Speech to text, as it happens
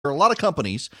There are a lot of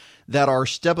companies that are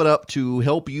stepping up to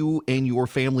help you and your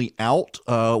family out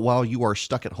while you are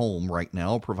stuck at home right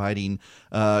now, providing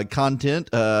content,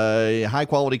 high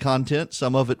quality content,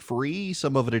 some of it free,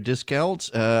 some of it at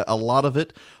discounts, a lot of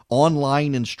it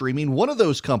online and streaming. One of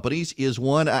those companies is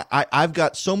one I've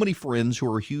got so many friends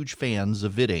who are huge fans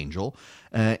of VidAngel,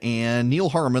 and Neil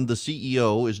Harmon, the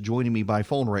CEO, is joining me by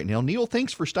phone right now. Neil,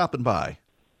 thanks for stopping by.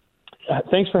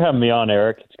 Thanks for having me on,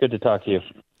 Eric. It's good to talk to you.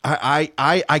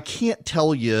 I can't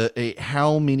tell you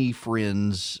how many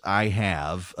friends I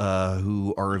have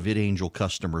who are VidAngel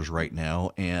customers right now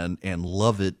and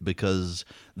love it because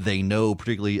they know,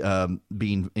 particularly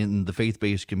being in the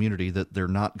faith-based community, that they're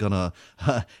not going to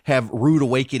have rude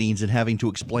awakenings and having to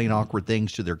explain awkward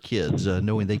things to their kids,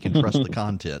 knowing they can trust the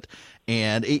content.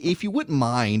 And if you wouldn't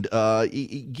mind,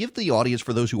 give the audience,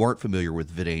 for those who aren't familiar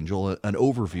with VidAngel, an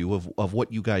overview of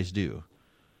what you guys do.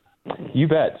 You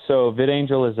bet. So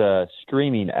VidAngel is a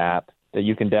streaming app that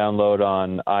you can download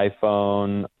on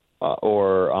iPhone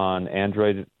or on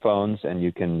Android phones, and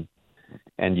you can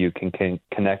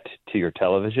connect to your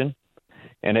television,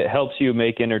 and it helps you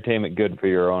make entertainment good for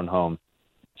your own home.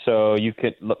 So you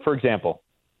could, for example,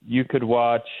 you could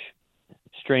watch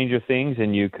Stranger Things,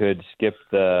 and you could skip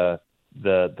the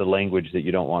language that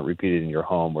you don't want repeated in your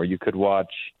home, or you could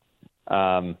watch.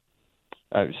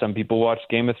 Some people watch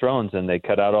Game of Thrones and they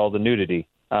cut out all the nudity.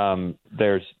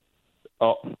 There's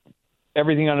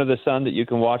everything under the sun that you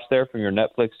can watch there from your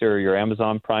Netflix or your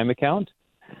Amazon Prime account.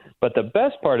 But the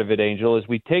best part of VidAngel is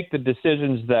we take the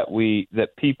decisions that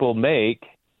people make,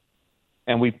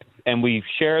 and we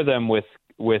share them with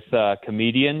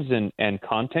comedians and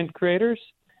content creators,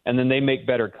 and then they make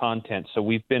better content. So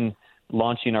we've been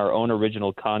launching our own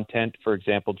original content, for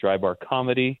example, Dry Bar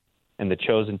Comedy and the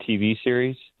Chosen TV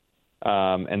series.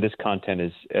 And this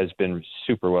content has been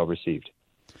super well received.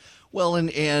 Well,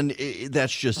 and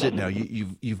that's just it. Now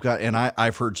you've got, and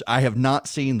I've heard, I have not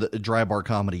seen the Dry Bar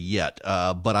Comedy yet,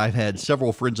 but I've had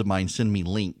several friends of mine send me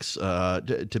links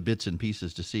to bits and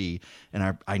pieces to see,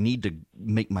 and I need to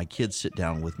make my kids sit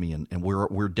down with me, and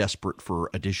we're desperate for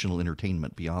additional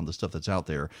entertainment beyond the stuff that's out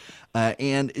there,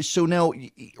 and so now,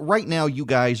 right now, you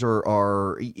guys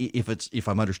are if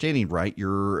I'm understanding right,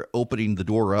 you're opening the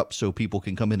door up so people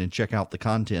can come in and check out the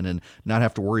content and not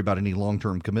have to worry about any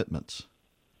long-term commitments.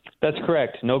 That's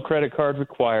correct. No credit card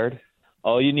required.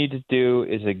 All you need to do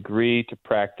is agree to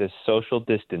practice social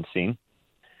distancing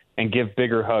and give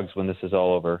bigger hugs when this is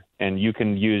all over. And you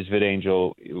can use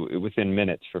VidAngel within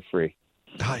minutes for free.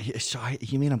 So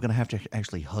you mean I'm going to have to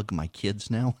actually hug my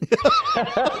kids now?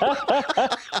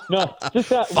 No, just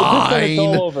when it's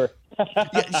all over.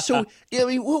 Yeah, so I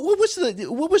mean, what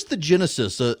was the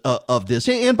genesis of this?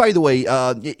 And by the way,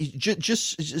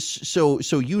 just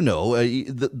so you know,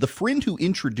 the friend who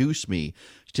introduced me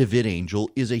to VidAngel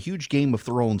is a huge Game of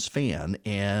Thrones fan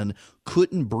and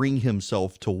couldn't bring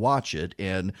himself to watch it,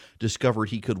 and discovered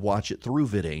he could watch it through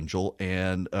VidAngel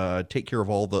and take care of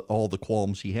all the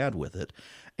qualms he had with it.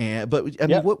 But I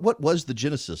mean, what was the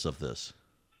genesis of this?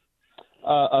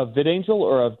 Of VidAngel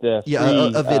or of the free,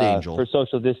 of VidAngel for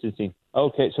social distancing?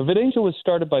 Okay, so VidAngel was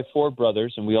started by four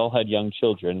brothers, and we all had young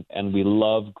children, and we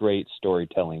love great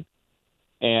storytelling.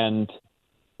 And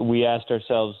we asked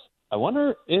ourselves, I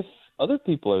wonder if other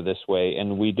people are this way.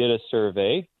 And we did a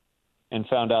survey and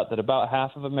found out that about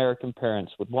half of American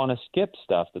parents would want to skip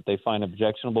stuff that they find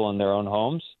objectionable in their own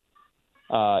homes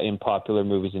in popular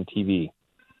movies and TV.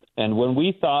 And when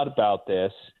we thought about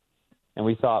this, and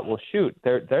we thought, well, shoot,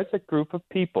 there's a group of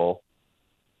people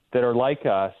that are like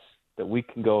us that we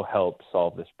can go help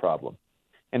solve this problem.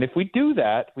 And if we do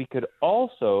that, we could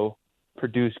also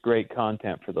produce great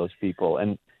content for those people.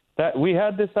 And that we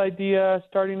had this idea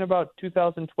starting about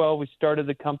 2012. We started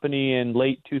the company in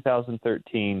late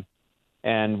 2013,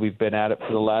 and we've been at it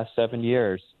for the last 7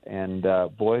 years. And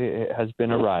boy, it has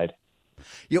been a ride.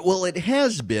 Yeah, well, it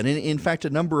has been. In fact, a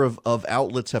number of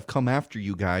outlets have come after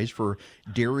you guys for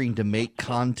daring to make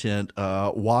content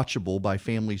watchable by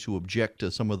families who object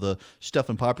to some of the stuff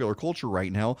in popular culture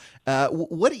right now.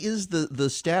 What is the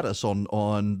status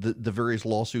on the various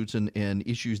lawsuits and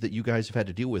issues that you guys have had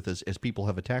to deal with as people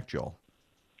have attacked y'all?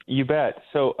 You bet.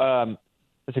 So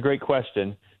that's a great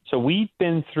question. So we've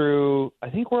been through, I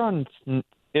think we're on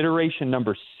iteration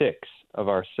number 6 of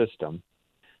our system,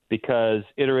 because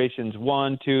iterations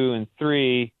 1, 2, and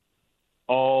 3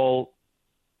 all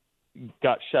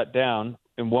got shut down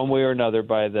in one way or another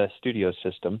by the studio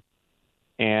system.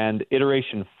 And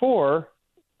iteration 4,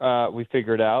 we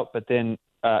figured out, but then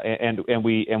and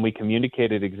we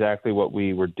communicated exactly what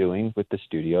we were doing with the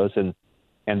studios, and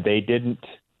they didn't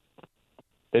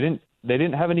they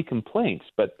didn't have any complaints.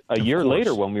 But a year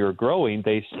later, when we were growing,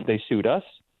 they sued us,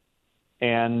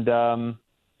 and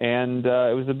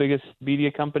it was the biggest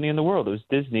media company in the world. It was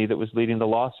Disney that was leading the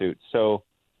lawsuit. So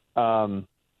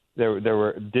there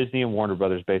were Disney and Warner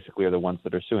Brothers basically are the ones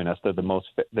that are suing us. They're the most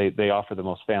they offer the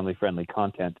most family friendly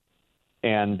content.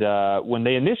 And when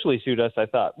they initially sued us, I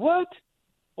thought, what?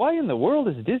 Why in the world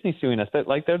is Disney suing us?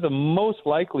 They're the most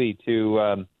likely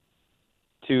to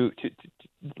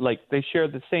like they share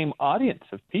the same audience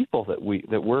of people that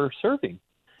we're serving.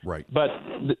 Right. But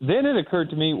then it occurred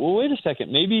to me, well, wait a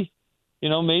second, maybe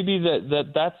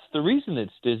that's the reason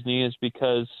it's Disney is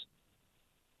because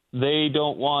they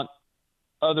don't want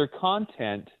other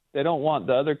content. They don't want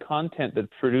the other content that's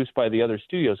produced by the other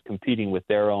studios competing with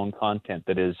their own content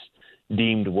that is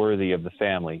deemed worthy of the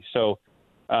family. So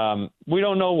we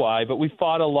don't know why, but we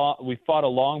fought a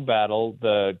long battle.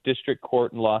 The district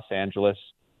court in Los Angeles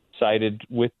sided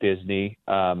with Disney,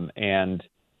 and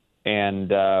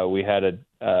we had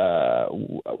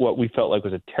what we felt like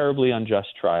was a terribly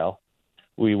unjust trial.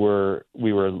 We were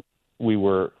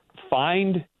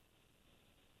fined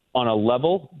on a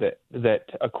level that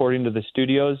according to the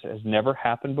studios has never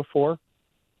happened before,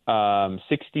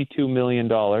 $62 million,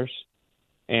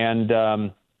 and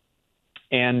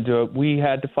we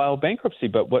had to file bankruptcy.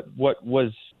 But what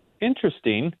was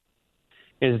interesting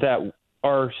is that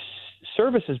our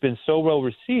service has been so well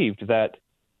received that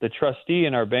the trustee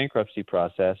in our bankruptcy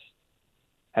process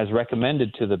has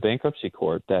recommended to the bankruptcy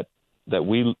court that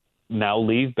we now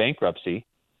leave bankruptcy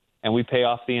and we pay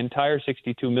off the entire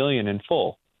 $62 million in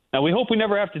full. Now, we hope we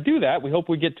never have to do that. We hope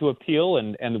we get to appeal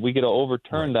and we get to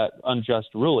overturn that unjust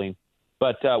ruling.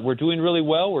 But we're doing really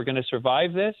well. We're going to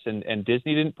survive this, and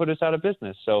Disney didn't put us out of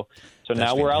business. So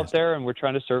now we're out there and we're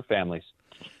trying to serve families.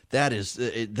 That is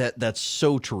that's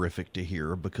so terrific to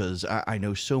hear, because I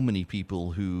know so many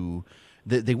people who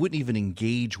they wouldn't even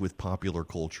engage with popular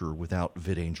culture without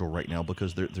VidAngel right now,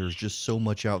 because there's just so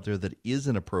much out there that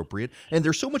isn't appropriate, and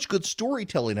there's so much good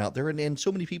storytelling out there, and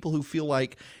so many people who feel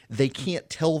like they can't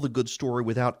tell the good story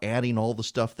without adding all the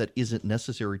stuff that isn't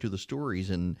necessary to the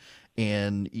stories, and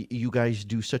you guys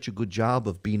do such a good job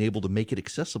of being able to make it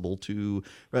accessible to,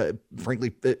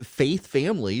 frankly, faith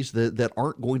families that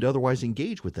aren't going to otherwise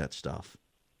engage with that stuff.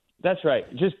 That's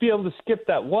right. Just be able to skip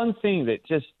that one thing that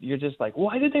you're just like,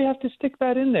 why did they have to stick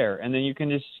that in there? And then you can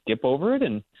just skip over it,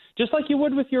 and just like you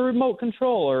would with your remote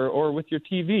control or with your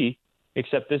TV,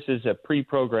 except this is a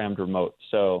pre-programmed remote.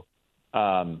 So,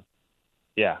 we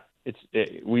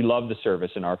love the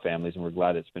service in our families, and we're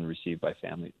glad it's been received by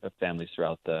families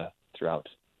throughout.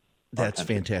 That's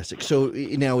fantastic. So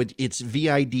now it's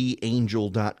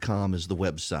VidAngel.com is the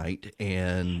website,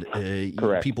 and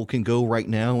people can go right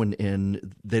now,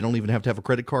 and they don't even have to have a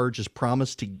credit card. Just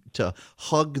promise to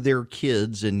hug their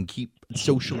kids and keep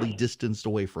socially distanced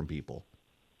away from people.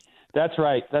 That's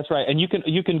right. And you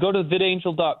can go to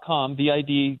VidAngel.com,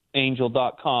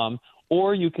 VidAngel.com,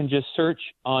 or you can just search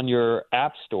on your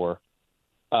app store,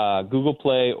 Google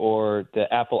Play or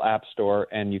the Apple App Store,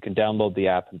 and you can download the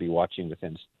app and be watching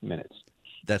within minutes.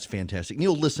 That's fantastic.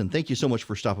 Neil, listen, thank you so much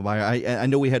for stopping by. I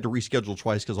know we had to reschedule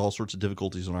twice because all sorts of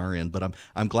difficulties on our end, but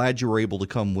I'm glad you were able to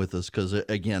come with us, because,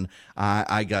 again,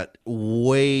 I got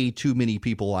way too many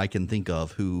people I can think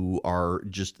of who are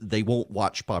just, they won't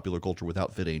watch popular culture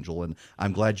without VidAngel, and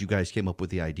I'm glad you guys came up with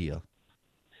the idea.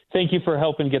 Thank you for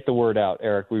helping get the word out,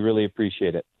 Eric. We really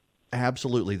appreciate it.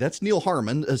 Absolutely. That's Neil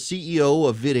Harmon, a CEO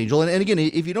of VidAngel. And again,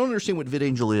 if you don't understand what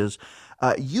VidAngel is,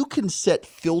 you can set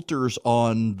filters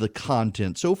on the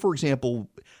content. So, for example,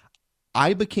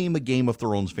 I became a Game of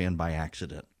Thrones fan by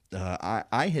accident.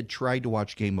 I had tried to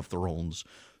watch Game of Thrones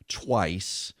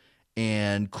twice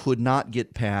and could not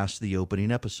get past the opening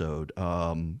episode.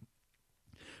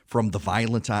 From the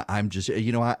violence, I'm just,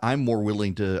 I'm more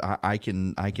willing to, I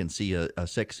can see a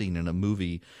sex scene in a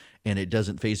movie, and it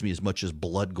doesn't faze me as much as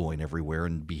blood going everywhere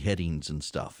and beheadings and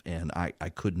stuff. And I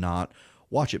could not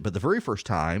watch it. But the very first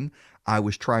time I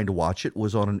was trying to watch it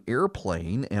was on an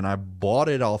airplane, and I bought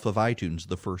it off of iTunes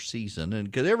the first season, and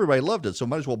because everybody loved it, so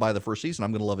might as well buy the first season.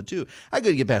 I'm going to love it too. I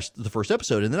couldn't get past the first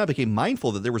episode, and then I became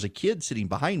mindful that there was a kid sitting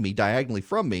behind me, diagonally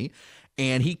from me,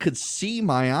 and he could see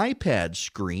my iPad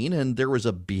screen, and there was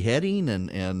a beheading,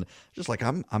 and just like,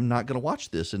 I'm not going to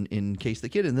watch this in case the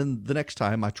kid. And then the next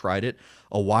time I tried it,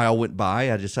 a while went by.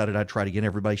 I decided I'd try it again.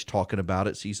 Everybody's talking about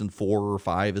it. Season 4 or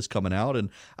 5 is coming out, and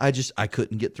I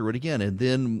couldn't get through it again. And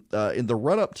then in the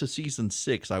run up to season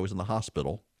 6, I was in the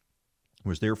hospital. I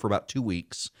was there for about 2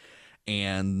 weeks.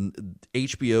 and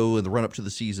HBO in the run up to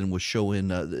the season was showing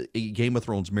the Game of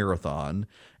Thrones marathon,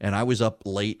 and I was up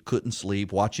late, couldn't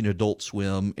sleep, watching Adult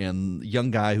Swim, and the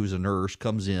young guy who's a nurse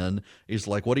comes in, he's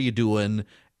like, "What are you doing?"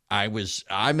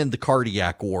 I'm in the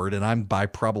cardiac ward, and I'm by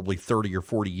probably 30 or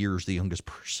 40 years the youngest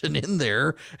person in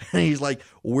there. And he's like,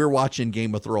 "We're watching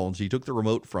Game of Thrones." He took the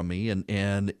remote from me,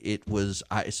 and it was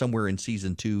somewhere in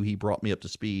season 2. He brought me up to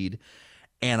speed,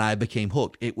 and I became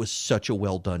hooked. It was such a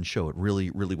well done show. It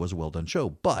really, really was a well done show.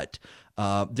 But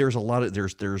there's a lot of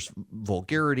there's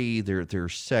vulgarity,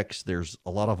 there's sex, there's a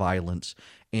lot of violence,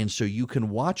 and so you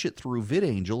can watch it through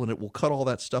VidAngel, and it will cut all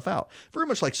that stuff out. Very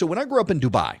much like, so when I grew up in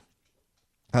Dubai.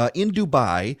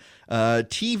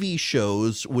 TV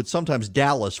shows would sometimes,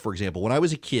 Dallas, for example, when I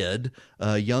was a kid,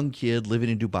 a young kid living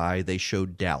in Dubai, they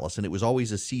showed Dallas, and it was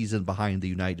always a season behind the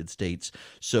United States.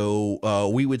 So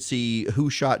we would see Who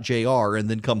Shot JR, and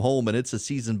then come home, and it's a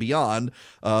season beyond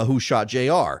Who Shot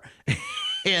JR.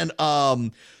 And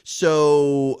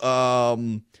so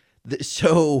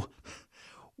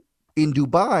in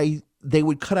Dubai, they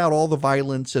would cut out all the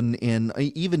violence, and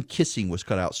even kissing was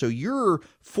cut out. So your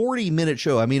 40-minute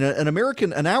show, I mean,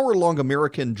 an hour-long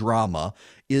American drama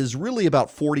is really about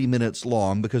 40 minutes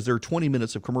long, because there are 20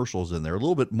 minutes of commercials in there, a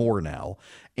little bit more now.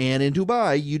 And in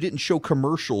Dubai, you didn't show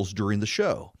commercials during the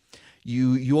show.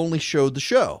 You only showed the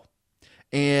show.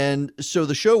 And so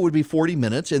the show would be 40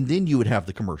 minutes, and then you would have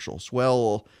the commercials.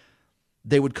 Well,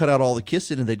 they would cut out all the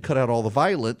kissing, and they'd cut out all the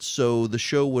violence, so the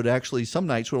show would actually, some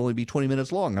nights, would only be 20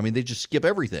 minutes long. I mean, they just skip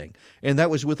everything. And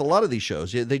that was with a lot of these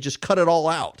shows. They just cut it all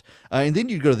out. And then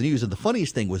you'd go to the news, and the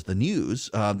funniest thing was the news.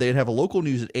 They'd have a local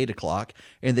news at 8 o'clock,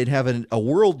 and they'd have a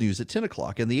world news at 10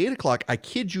 o'clock. And the 8 o'clock, I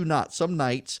kid you not, some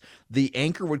nights the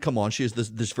anchor would come on. She is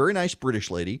this very nice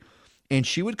British lady, and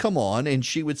she would come on, and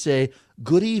she would say,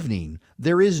 "Good evening.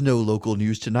 There is no local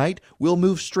news tonight. We'll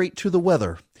move straight to the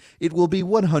weather. It will be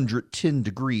 110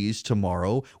 degrees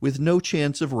tomorrow with no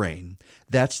chance of rain.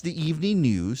 That's the evening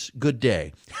news. Good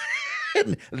day."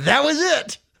 And that was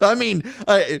it. I mean,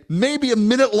 maybe a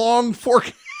minute long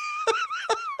forecast.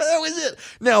 That was it.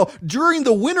 Now, during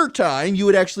the wintertime, you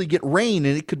would actually get rain,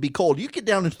 and it could be cold. You get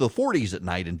down into the 40s at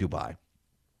night in Dubai.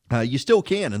 You still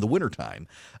can in the wintertime.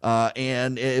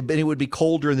 And it would be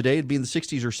cold during the day. It'd be in the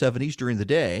 60s or 70s during the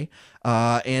day.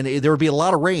 And there would be a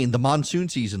lot of rain. The monsoon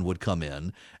season would come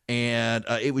in. And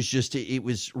it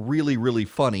was really, really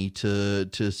funny to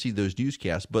see those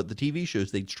newscasts. But the TV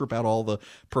shows, they'd strip out all the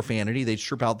profanity, they'd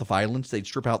strip out the violence, they'd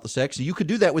strip out the sex. And you could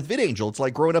do that with VidAngel. It's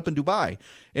like growing up in Dubai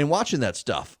and watching that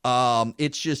stuff.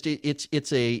 It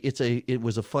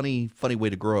was a funny way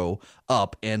to grow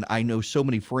up. And I know so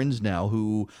many friends now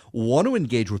who want to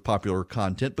engage with popular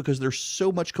content because there's so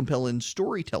much compelling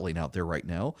storytelling out there right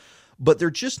now, but they're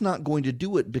just not going to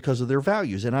do it because of their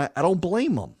values. And I don't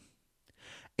blame them.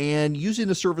 And using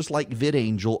a service like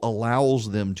VidAngel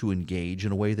allows them to engage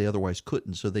in a way they otherwise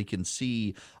couldn't, so they can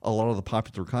see a lot of the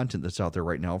popular content that's out there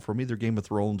right now from either Game of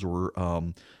Thrones or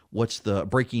what's the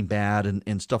Breaking Bad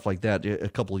and stuff like that, a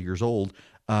couple of years old,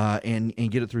 and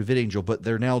get it through VidAngel. But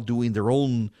they're now doing their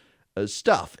own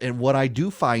stuff. And what I do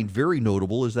find very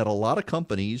notable is that a lot of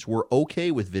companies were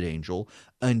okay with VidAngel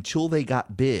until they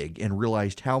got big and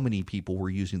realized how many people were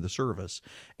using the service.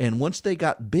 And once they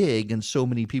got big and so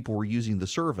many people were using the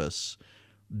service,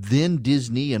 then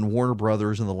Disney and Warner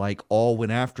Brothers and the like all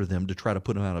went after them to try to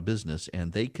put them out of business.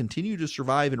 And they continue to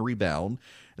survive and rebound.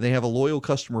 And they have a loyal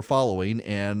customer following.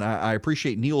 And I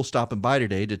appreciate Neil stopping by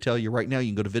today to tell you right now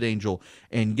you can go to VidAngel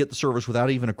and get the service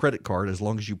without even a credit card as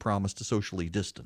long as you promise to socially distance.